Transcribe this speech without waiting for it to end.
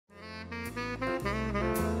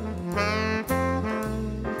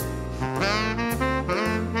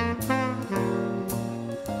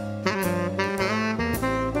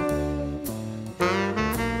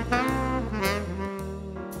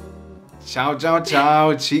Ciao, ciao,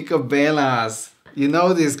 ciao, chica bellas. You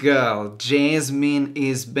know this girl, Jasmin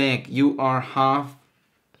is back. You are half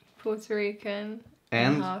Puerto Rican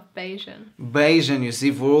and half Bayesian. Bayesian. You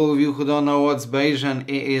see, for all of you who don't know what's Bayesian,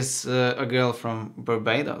 it is a girl from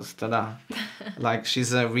Barbados. Tada! Like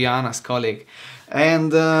she's a Rihanna's colleague.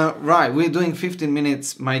 And right, we're doing 15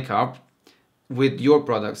 minutes makeup with your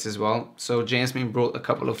products as well. So Jasmin brought a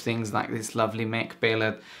couple of things like this lovely MAC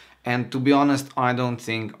palette. And to be honest, I don't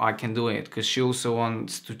think I can do it because she also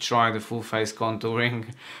wants to try the full face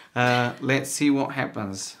contouring. Let's see what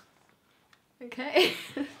happens. Okay.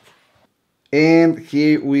 And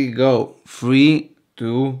here we go. 3,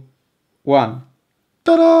 2, 1.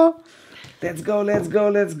 Ta-da! Let's go, let's go,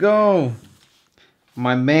 let's go.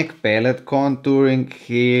 My MAC palette contouring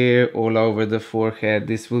here all over the forehead.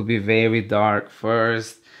 This will be very dark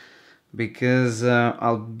first because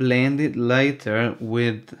I'll blend it later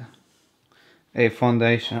with a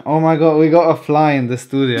foundation. Oh my god, we got a fly in the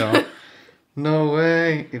studio. No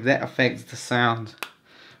way. If that affects the sound,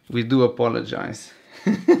 we do apologize.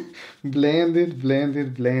 Blend it, blend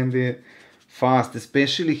it, blend it fast.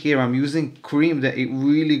 Especially here, I'm using cream that it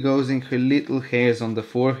really goes in her little hairs on the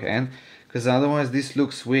forehead, because otherwise this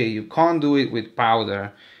looks weird. You can't do it with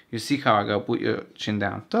powder. You see how I go? Put your chin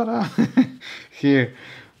down. Ta-da! Here,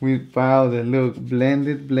 with powder. Look, blend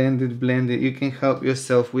it, blend it, blend it. You can help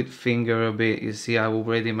yourself with finger a bit. You see, I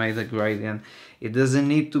already made a gradient. It doesn't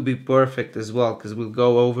need to be perfect as well, because we'll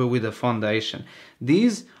go over with the foundation.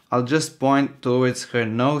 These, I'll just point towards her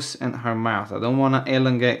nose and her mouth. I don't want to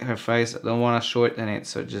elongate her face. I don't want to shorten it.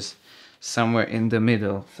 So just somewhere in the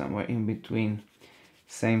middle, somewhere in between.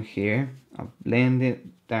 Same here. I'll blend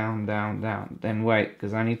it down, down, down. Then wait,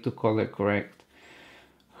 because I need to color correct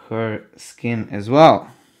her skin as well.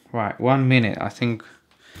 Right, 1 minute. I think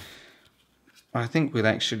we'll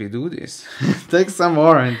actually do this. Take some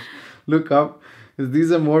orange. Look up.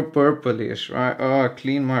 These are more purplish, right? Oh,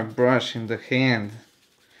 clean my brush in the hand.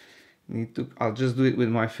 I'll just do it with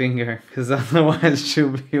my finger, because otherwise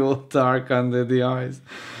she'll be all dark under the eyes.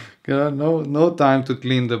 No time to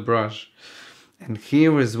clean the brush. And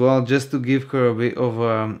here as well, just to give her a bit of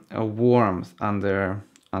a warmth under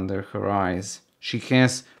her eyes. She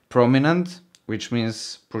has prominent, which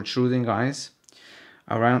means protruding eyes,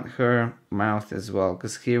 around her mouth as well,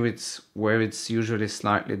 because here it's where it's usually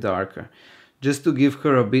slightly darker. Just to give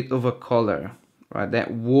her a bit of a color, right?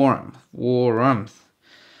 That warmth.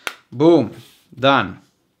 Boom, done.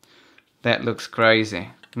 That looks crazy.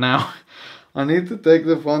 Now, I need to take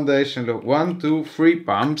the foundation. Look, 1, 2, 3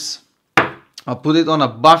 pumps. I'll put it on a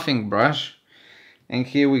buffing brush. And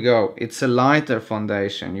here we go. It's a lighter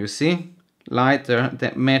foundation, you see? Lighter,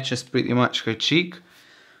 that matches pretty much her cheek.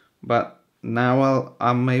 But now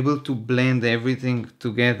I'm able to blend everything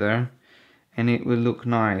together and it will look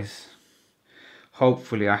nice.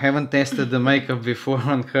 Hopefully. I haven't tested the makeup before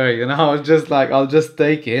on her, you know. I was just like, I'll just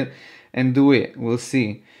take it and do it. We'll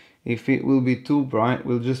see. If it will be too bright,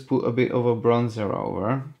 we'll just put a bit of a bronzer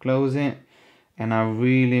over. Close it. And I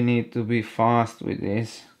really need to be fast with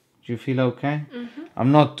this. Do you feel okay? Mm-hmm.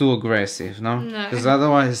 I'm not too aggressive, no? No. Because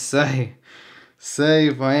otherwise, say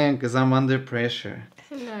if I am, because I'm under pressure.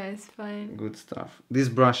 No, it's fine. Good stuff. This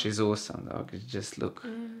brush is awesome, though. Just look.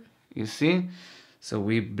 You see? So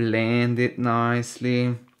we blend it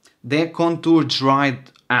nicely. That contour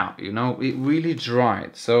dried out, you know? It really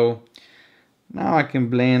dried. So now I can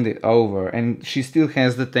blend it over. And she still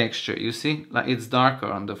has the texture, you see? Like it's darker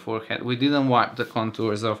on the forehead. We didn't wipe the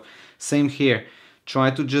contours off. Same here.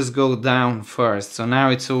 Try to just go down first. So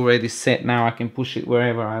now it's already set. Now I can push it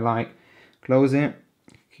wherever I like. Close it.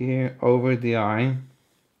 Here, over the eye.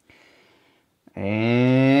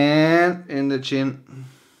 And in the chin.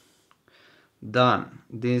 Done.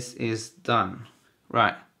 This is done.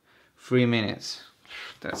 Right. 3 minutes.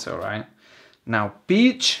 That's alright. Now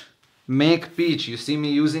peach. MAC peach. You see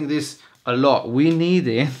me using this a lot. We need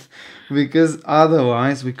it because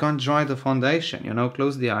otherwise we can't dry the foundation. You know,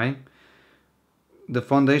 close the eye. The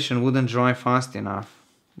foundation wouldn't dry fast enough.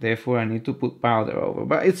 Therefore I need to put powder over.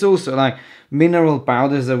 But it's also like mineral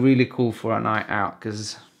powders are really cool for a night out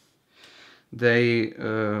because they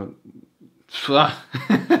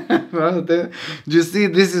you see,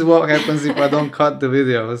 this is what happens if I don't cut the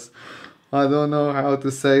videos. I don't know how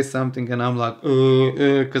to say something and I'm like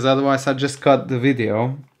because otherwise I just cut the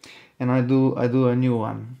video and I do a new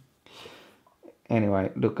one.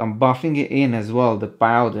 Anyway, look, I'm buffing it in as well, the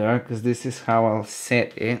powder, because this is how I'll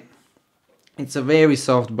set it. It's a very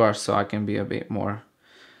soft brush, so I can be a bit more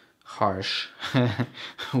harsh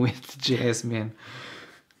with Jasmin.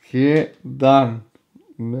 Here, done.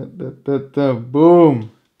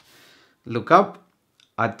 Boom. Look up.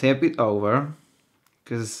 I tap it over,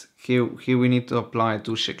 because here we need to apply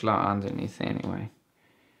touche éclat underneath anyway.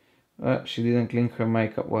 She didn't clean her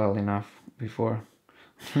makeup well enough before.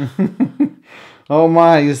 Oh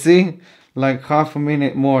my, you see? Like half a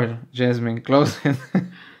minute more, Jasmine, close it.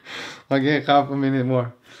 Okay, half a minute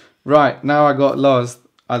more. Right, now I got lost.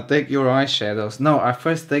 I'll take your eyeshadows. No, I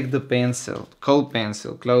first take the pencil, cold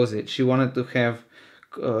pencil, close it. She wanted to have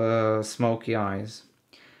smoky eyes.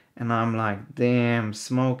 And I'm like, damn,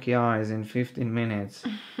 smoky eyes in 15 minutes.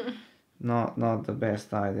 Not the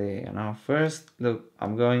best idea, you know. First, look,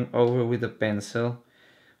 I'm going over with the pencil,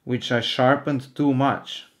 which I sharpened too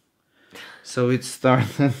much. So it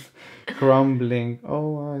started crumbling.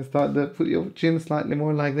 Oh, I started to put your chin slightly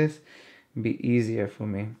more like this. Be easier for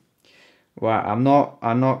me. Well,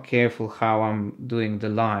 I'm not careful how I'm doing the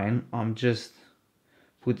line. I'm just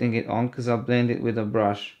putting it on because I'll blend it with a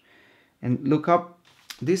brush. And look up,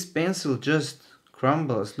 this pencil just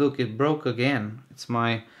crumbles. Look, it broke again. It's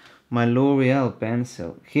my L'Oreal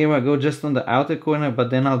pencil. Here I go just on the outer corner, but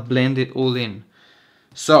then I'll blend it all in.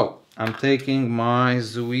 So I'm taking my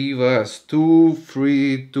Zoeva's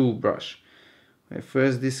 232 brush.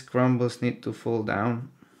 First, these crumbles need to fall down.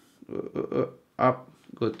 Up,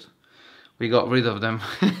 good. We got rid of them.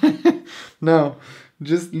 Now,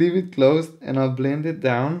 just leave it closed and I'll blend it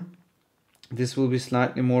down. This will be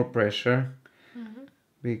slightly more pressure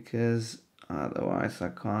because otherwise I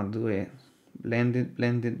can't do it. Blend it,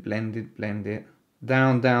 blend it, blend it, blend it.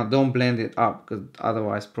 Down, down, don't blend it up because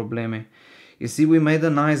otherwise problemy. You see, we made a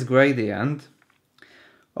nice gradient.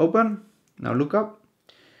 Open, now look up.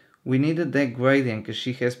 We needed that gradient because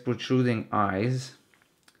she has protruding eyes.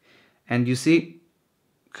 And you see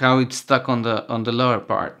how it's stuck on the lower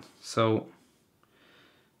part. So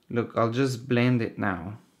look, I'll just blend it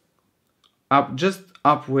now. Up, just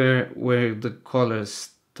up where the color's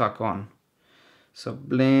stuck on. So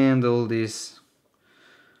blend all this.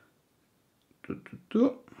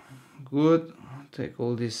 Good. Take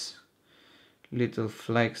all these little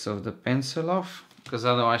flakes of the pencil off, because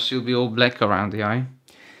otherwise she'll be all black around the eye.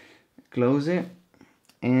 Close it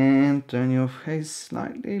and turn your face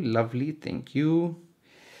slightly. Lovely, thank you.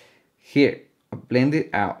 Here, I blend it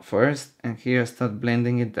out first, and here I start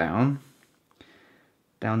blending it down.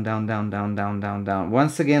 Down, down, down, down, down, down, down.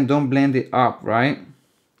 Once again, don't blend it up, right?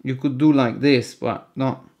 You could do like this, but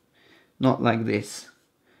not like this.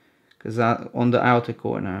 Because on the outer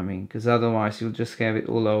corner, I mean, because otherwise you'll just have it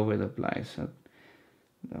all over the place. So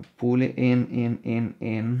pull it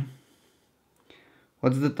in.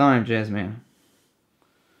 What's the time, Jasmine?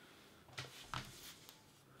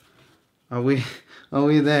 Are we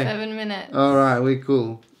there? 7 minutes. All right, we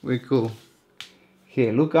cool.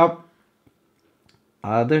 Here, look up.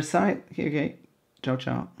 Other side. Here, okay. Ciao,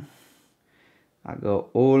 ciao. I go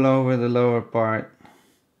all over the lower part.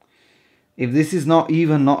 If this is not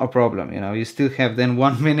a problem, you know, you still have then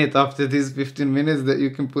 1 minute after these 15 minutes that you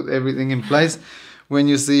can put everything in place when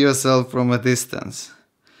you see yourself from a distance.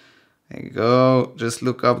 There you go. Just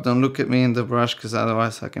look up. Don't look at me in the brush because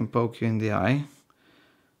otherwise I can poke you in the eye.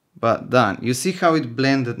 But done. You see how it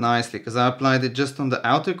blended nicely because I applied it just on the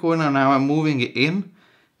outer corner. Now I'm moving it in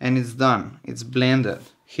and it's done. It's blended.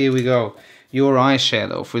 Here we go. Your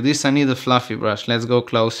eyeshadow. For this I need a fluffy brush. Let's go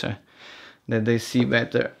closer that they see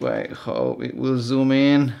better. Wait, hope it will zoom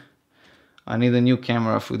in. I need a new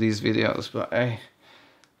camera for these videos, but hey,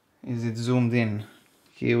 is it zoomed in?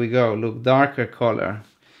 Here we go. Look, darker color.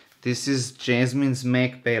 This is Jasmine's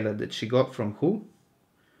MAC palette that she got from who?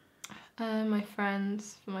 My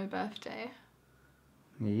friends for my birthday.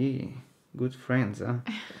 Yeah, good friends, huh?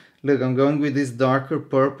 Look, I'm going with this darker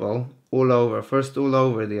purple all over. First all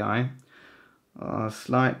over the eye.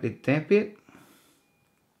 Slightly tap it.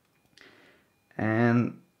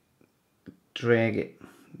 And drag it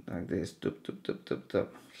like this. Tup, tup, tup, tup,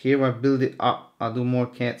 tup. Here I build it up. I'll do more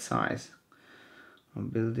cat's eyes. I'll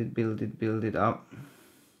build it up.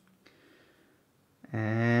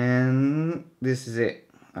 And this is it.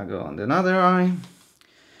 I go on another eye.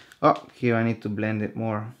 Oh, here I need to blend it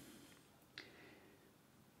more.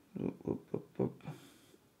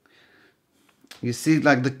 You see,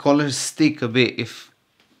 like the colors stick a bit if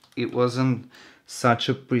it wasn't such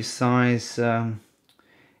a precise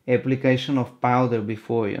application of powder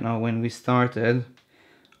before, you know. When we started,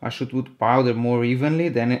 I should put powder more evenly,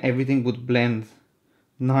 then everything would blend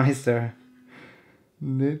nicer.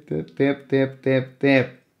 Tap, tap, tap, tap.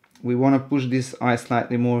 We want to push this eye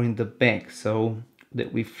slightly more in the back so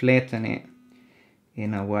that we flatten it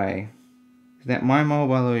in a way. Is that my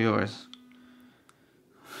mobile or yours?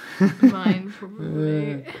 Mine,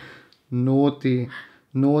 probably. Naughty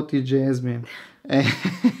Jasmine.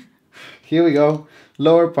 Here we go.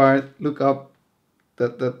 Lower part, look up.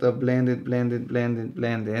 Blend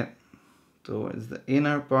it towards the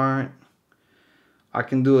inner part. I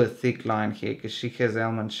can do a thick line here because she has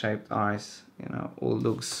almond shaped eyes. You know, all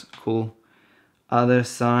looks cool. Other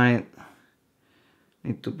side,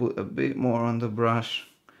 need to put a bit more on the brush.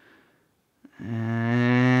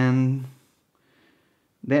 And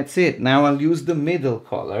that's it. Now I'll use the middle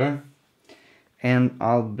color and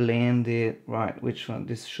I'll blend it. Right, which one?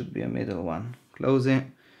 This should be a middle one. Close it.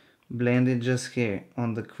 Blend it just here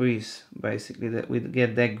on the crease, basically, that we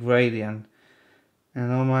get that gradient.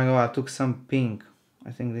 And oh my god, I took some pink.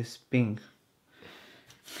 I think this pink.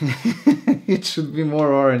 It should be more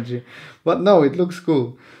orangey, but no, it looks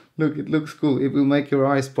cool. Look, it looks cool. It will make your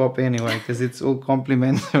eyes pop anyway because it's all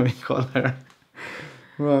complementary color.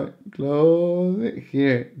 Right, close it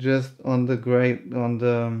here, just on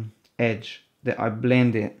the edge that I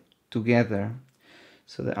blend it together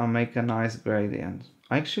so that I make a nice gradient.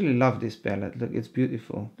 I actually love this palette. Look, it's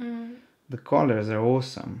beautiful. The colors are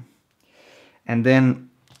awesome. And then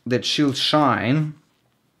that she'll shine.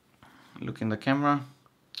 Look in the camera.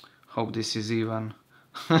 Hope this is even.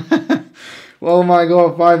 Oh my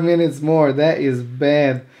god, 5 minutes more. That is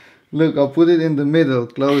bad. Look, I'll put it in the middle.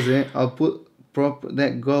 Close it. I'll put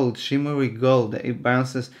that gold, shimmery gold that it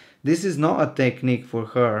bounces. This is not a technique for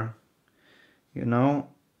her, you know,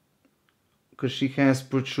 because she has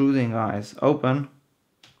protruding eyes. Open.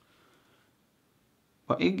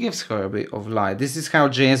 But it gives her a bit of light. This is how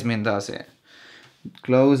Jasmin does it.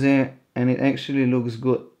 Close it, and it actually looks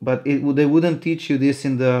good. But they wouldn't teach you this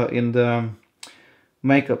in the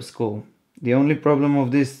makeup school. The only problem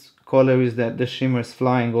of this color is that the shimmer's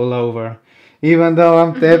flying all over. Even though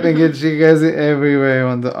I'm tapping it, she has it everywhere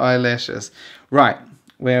on the eyelashes. Right,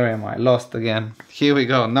 where am I? Lost again. Here we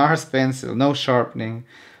go. NARS pencil, no sharpening.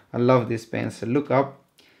 I love this pencil. Look up.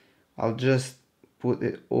 I'll just put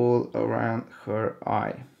it all around her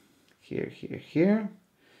eye. Here.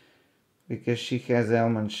 Because she has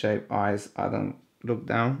almond shaped eyes. I don't look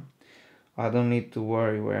down. I don't need to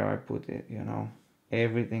worry where I put it, you know.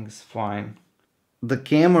 Everything's fine. The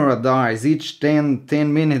camera dies. Each 10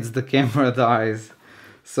 minutes the camera dies.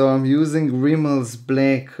 So I'm using Rimmel's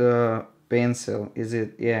black pencil. Is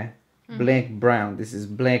it? Yeah. Black brown. This is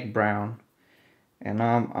black brown. And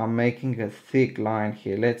I'm making a thick line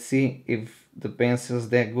here. Let's see if the pencil's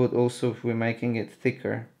that good also if we're making it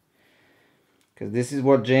thicker. Because this is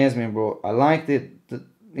what Jasmin brought. I liked it.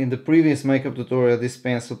 In the previous makeup tutorial, this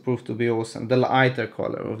pencil proved to be awesome. The lighter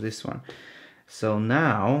color of this one. So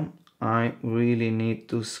now I really need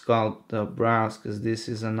to sculpt the brows because this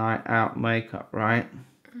is a night out makeup, right?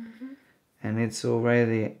 And it's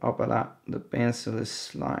already up a lot. The pencil is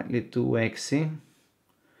slightly too waxy,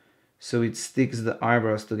 so it sticks the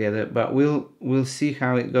eyebrows together. But we'll see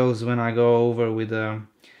how it goes when I go over with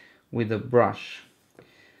a brush,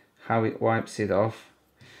 how it wipes it off.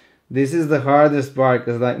 This is the hardest part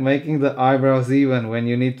because like making the eyebrows even when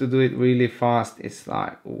you need to do it really fast, it's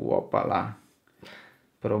like whoopala.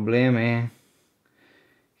 Probleme.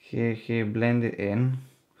 Here, blend it in.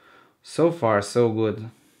 So far, so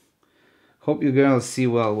good. Hope you girls see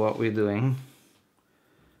well what we're doing.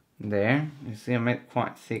 There, you see I made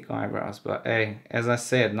quite thick eyebrows, but hey, as I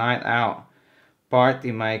said, night out,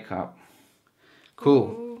 party makeup.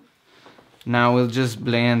 Cool. Ooh. Now we'll just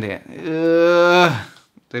blend it.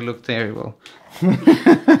 They look terrible.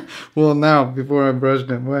 Well, now, before I brush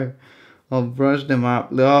them away, I'll brush them up.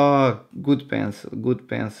 Oh, good pencil, good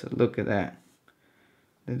pencil. Look at that.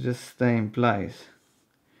 They just stay in place.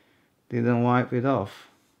 Didn't wipe it off.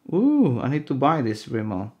 Ooh, I need to buy this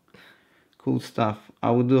Rimmel. Cool stuff.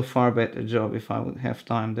 I would do a far better job if I would have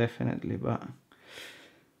time, definitely. But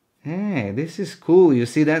hey, this is cool. You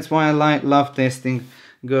see, that's why I love testing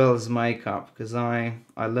girls' makeup, because I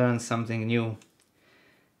learn something new.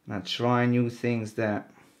 And I try new things that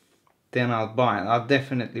then I'll buy. I'll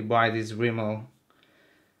definitely buy these Rimmel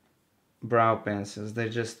brow pencils. They're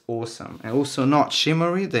just awesome. And also not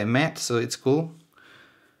shimmery, they're matte, so it's cool.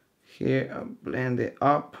 Here, I'll blend it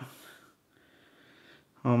up.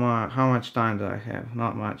 Oh my, how much time do I have?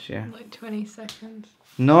 Not much, yeah. Like 20 seconds.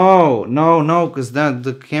 No, because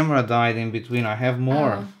the camera died in between. I have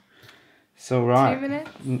more. Oh. So right. 2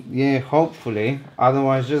 minutes? Yeah, hopefully.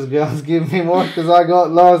 Otherwise, just girls give me more because I got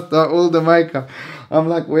lost all the makeup. I'm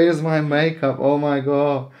like, where's my makeup? Oh my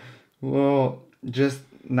god. Whoa. Just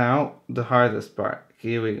now, the hardest part.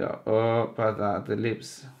 Here we go. Oh, but the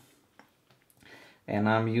lips. And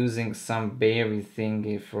I'm using some berry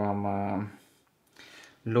thingy from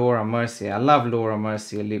Laura Mercier. I love Laura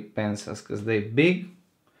Mercier lip pencils because they're big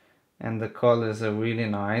and the colors are really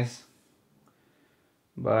nice.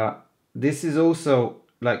 But this is also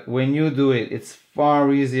like when you do it, it's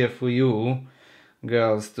far easier for you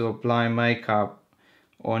girls to apply makeup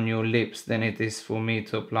on your lips than it is for me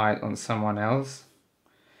to apply it on someone else,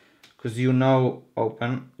 because you know,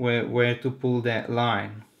 open, where to pull that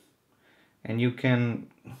line, and you can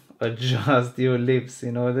adjust your lips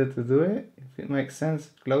in order to do it, if it makes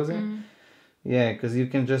sense. Close it. Yeah, because you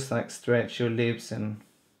can just like stretch your lips, and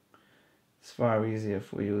it's far easier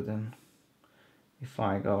for you than if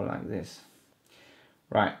I go like this.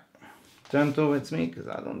 Right, turn towards me because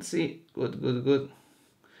I don't see. Good.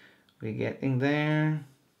 We're getting there.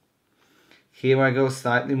 Here I go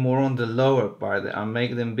slightly more on the lower part. I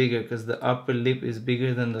make them bigger because the upper lip is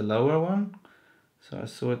bigger than the lower one. So I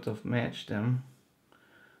sort of match them.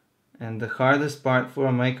 And the hardest part for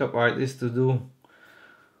a makeup artist to do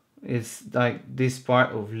is like this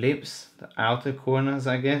part of lips, the outer corners,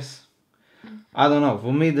 I guess. I don't know,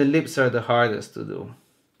 for me the lips are the hardest to do,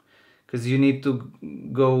 because you need to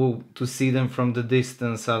go to see them from the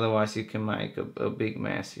distance, otherwise you can make a big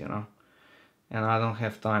mess, you know. And I don't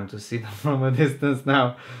have time to see them from a distance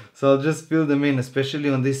now, so I'll just fill them in, especially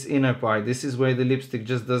on this inner part. This is where the lipstick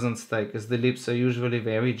just doesn't stay, because the lips are usually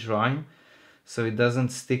very dry, so it doesn't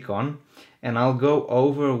stick on. And I'll go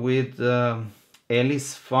over with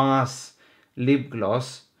Alice Fass lip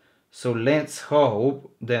gloss, so let's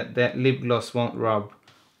hope that that lip gloss won't rub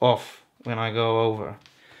off when I go over.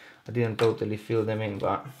 I didn't totally fill them in,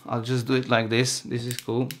 but I'll just do it like this. This is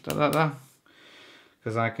cool. Ta-da-da.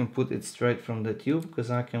 Because I can put it straight from the tube, because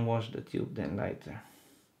I can wash the tube then later.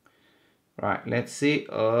 Right, let's see.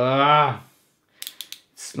 It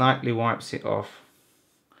slightly wipes it off.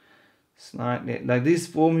 Slightly. Like these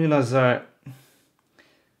formulas are...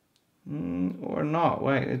 or not.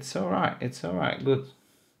 Wait, it's alright. It's alright. Good.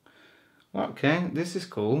 Okay, this is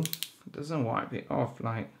cool. It doesn't wipe it off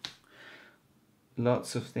like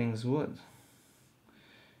lots of things would.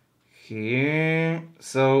 Here.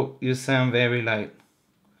 So you sound very like...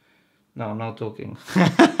 No, no talking.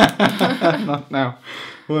 Not now.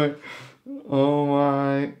 Wait. Oh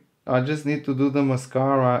my. I just need to do the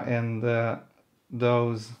mascara and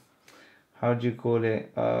those, how do you call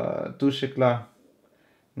it? Touche éclat.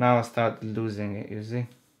 Now I start losing it, you see?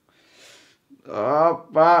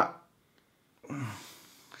 Have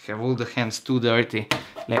all the hands too dirty.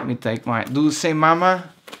 Let me take my... Do you say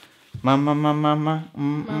mama? Mama. Mama.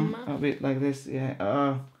 A bit like this,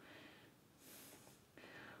 yeah.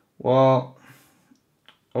 Well,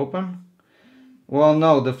 open? Well,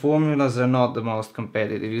 no, the formulas are not the most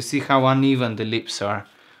competitive. You see how uneven the lips are?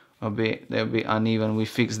 They're a bit uneven. We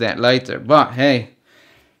fix that later. But hey,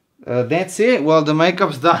 that's it. Well, the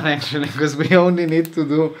makeup's done actually, because we only need to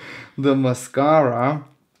do the mascara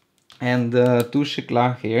and the touche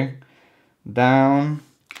éclat here down.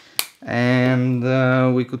 And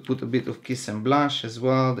we could put a bit of kiss and blush as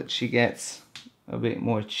well, that she gets a bit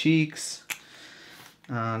more cheeks.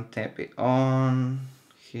 Tap it on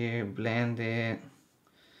here, blend it.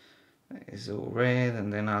 It's all red,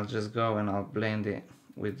 and then I'll just go and I'll blend it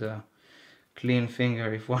with the clean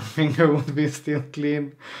finger, if one finger would be still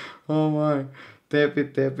clean. Oh my. Tap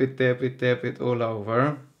it all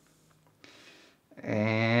over.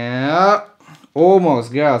 And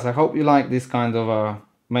almost, girls, I hope you like this kind of a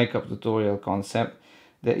makeup tutorial concept,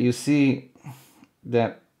 that you see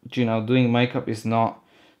that, you know, doing makeup is not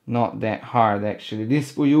that hard actually.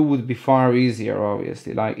 This for you would be far easier,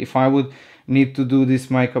 obviously. Like if I would need to do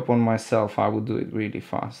this makeup on myself, I would do it really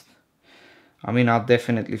fast. I mean, I'll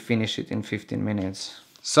definitely finish it in 15 minutes.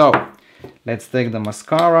 So let's take the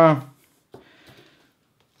mascara.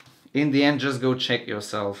 In the end, just go check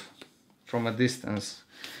yourself from a distance.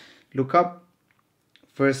 Look up.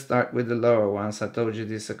 First start with the lower ones. I told you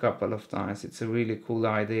this a couple of times. It's a really cool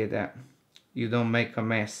idea that you don't make a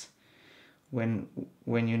mess when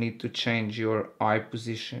you need to change your eye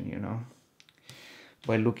position, you know,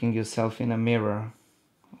 by looking yourself in a mirror.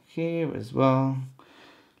 Here as well,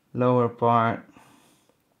 lower part.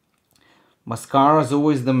 Mascara is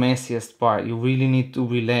always the messiest part. You really need to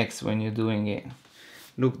relax when you're doing it.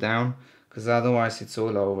 Look down, because otherwise it's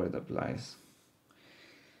all over the place.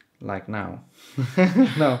 Like now.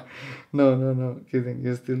 No, kidding,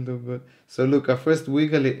 you still look good. So look, I first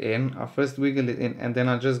wiggle it in, and then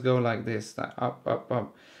I just go like this, like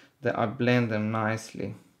up. That I blend them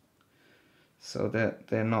nicely, so that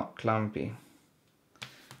they're not clumpy.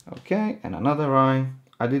 Okay, and another eye.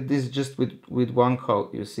 I did this just with one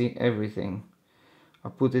coat, you see, everything. I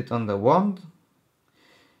put it on the wand,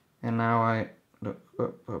 and now I look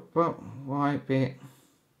up, wipe it.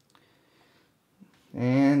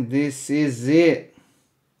 And this is it.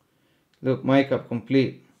 Look, makeup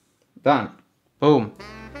complete. Done. Boom.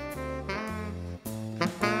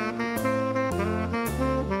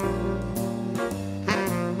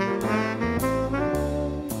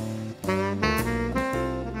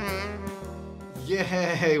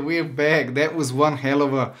 Hey, we're back. That was one hell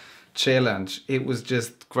of a challenge. It was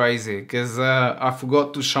just crazy because I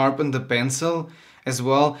forgot to sharpen the pencil as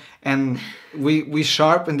well, and we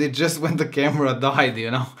sharpened it just when the camera died,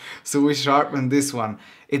 you know. So we sharpened this one.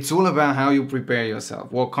 It's all about how you prepare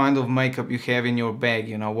yourself, what kind of makeup you have in your bag,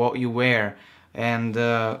 you know, what you wear, and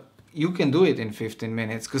you can do it in 15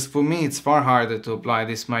 minutes. Because for me, it's far harder to apply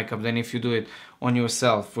this makeup than if you do it on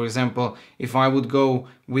yourself. For example, if I would go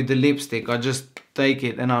with the lipstick, I just take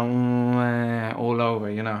it and I all over.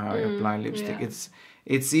 You know how you apply lipstick. Yeah.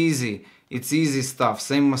 It's easy. It's easy stuff.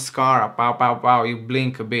 Same mascara. Pow pow pow. You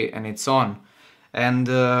blink a bit and it's on. And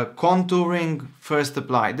contouring, first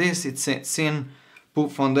apply this. It sets in.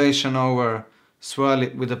 Put foundation over. Swirl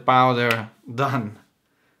it with a powder. Done.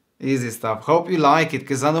 Easy stuff. Hope you like it,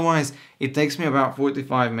 because otherwise it takes me about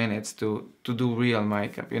 45 minutes to do real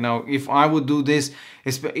makeup. You know, if I would do this,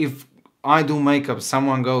 if I do makeup,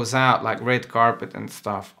 someone goes out like red carpet and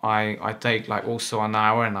stuff, I take like also an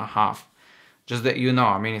hour and a half. Just that you know,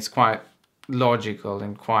 I mean, it's quite logical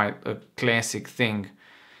and quite a classic thing.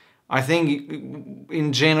 I think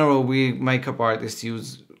in general, we makeup artists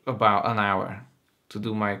use about an hour to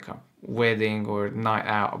do makeup. Wedding or night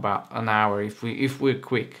out, about an hour if we're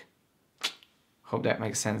quick. Hope that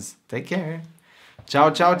makes sense. Take care. Ciao,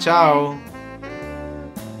 ciao, ciao.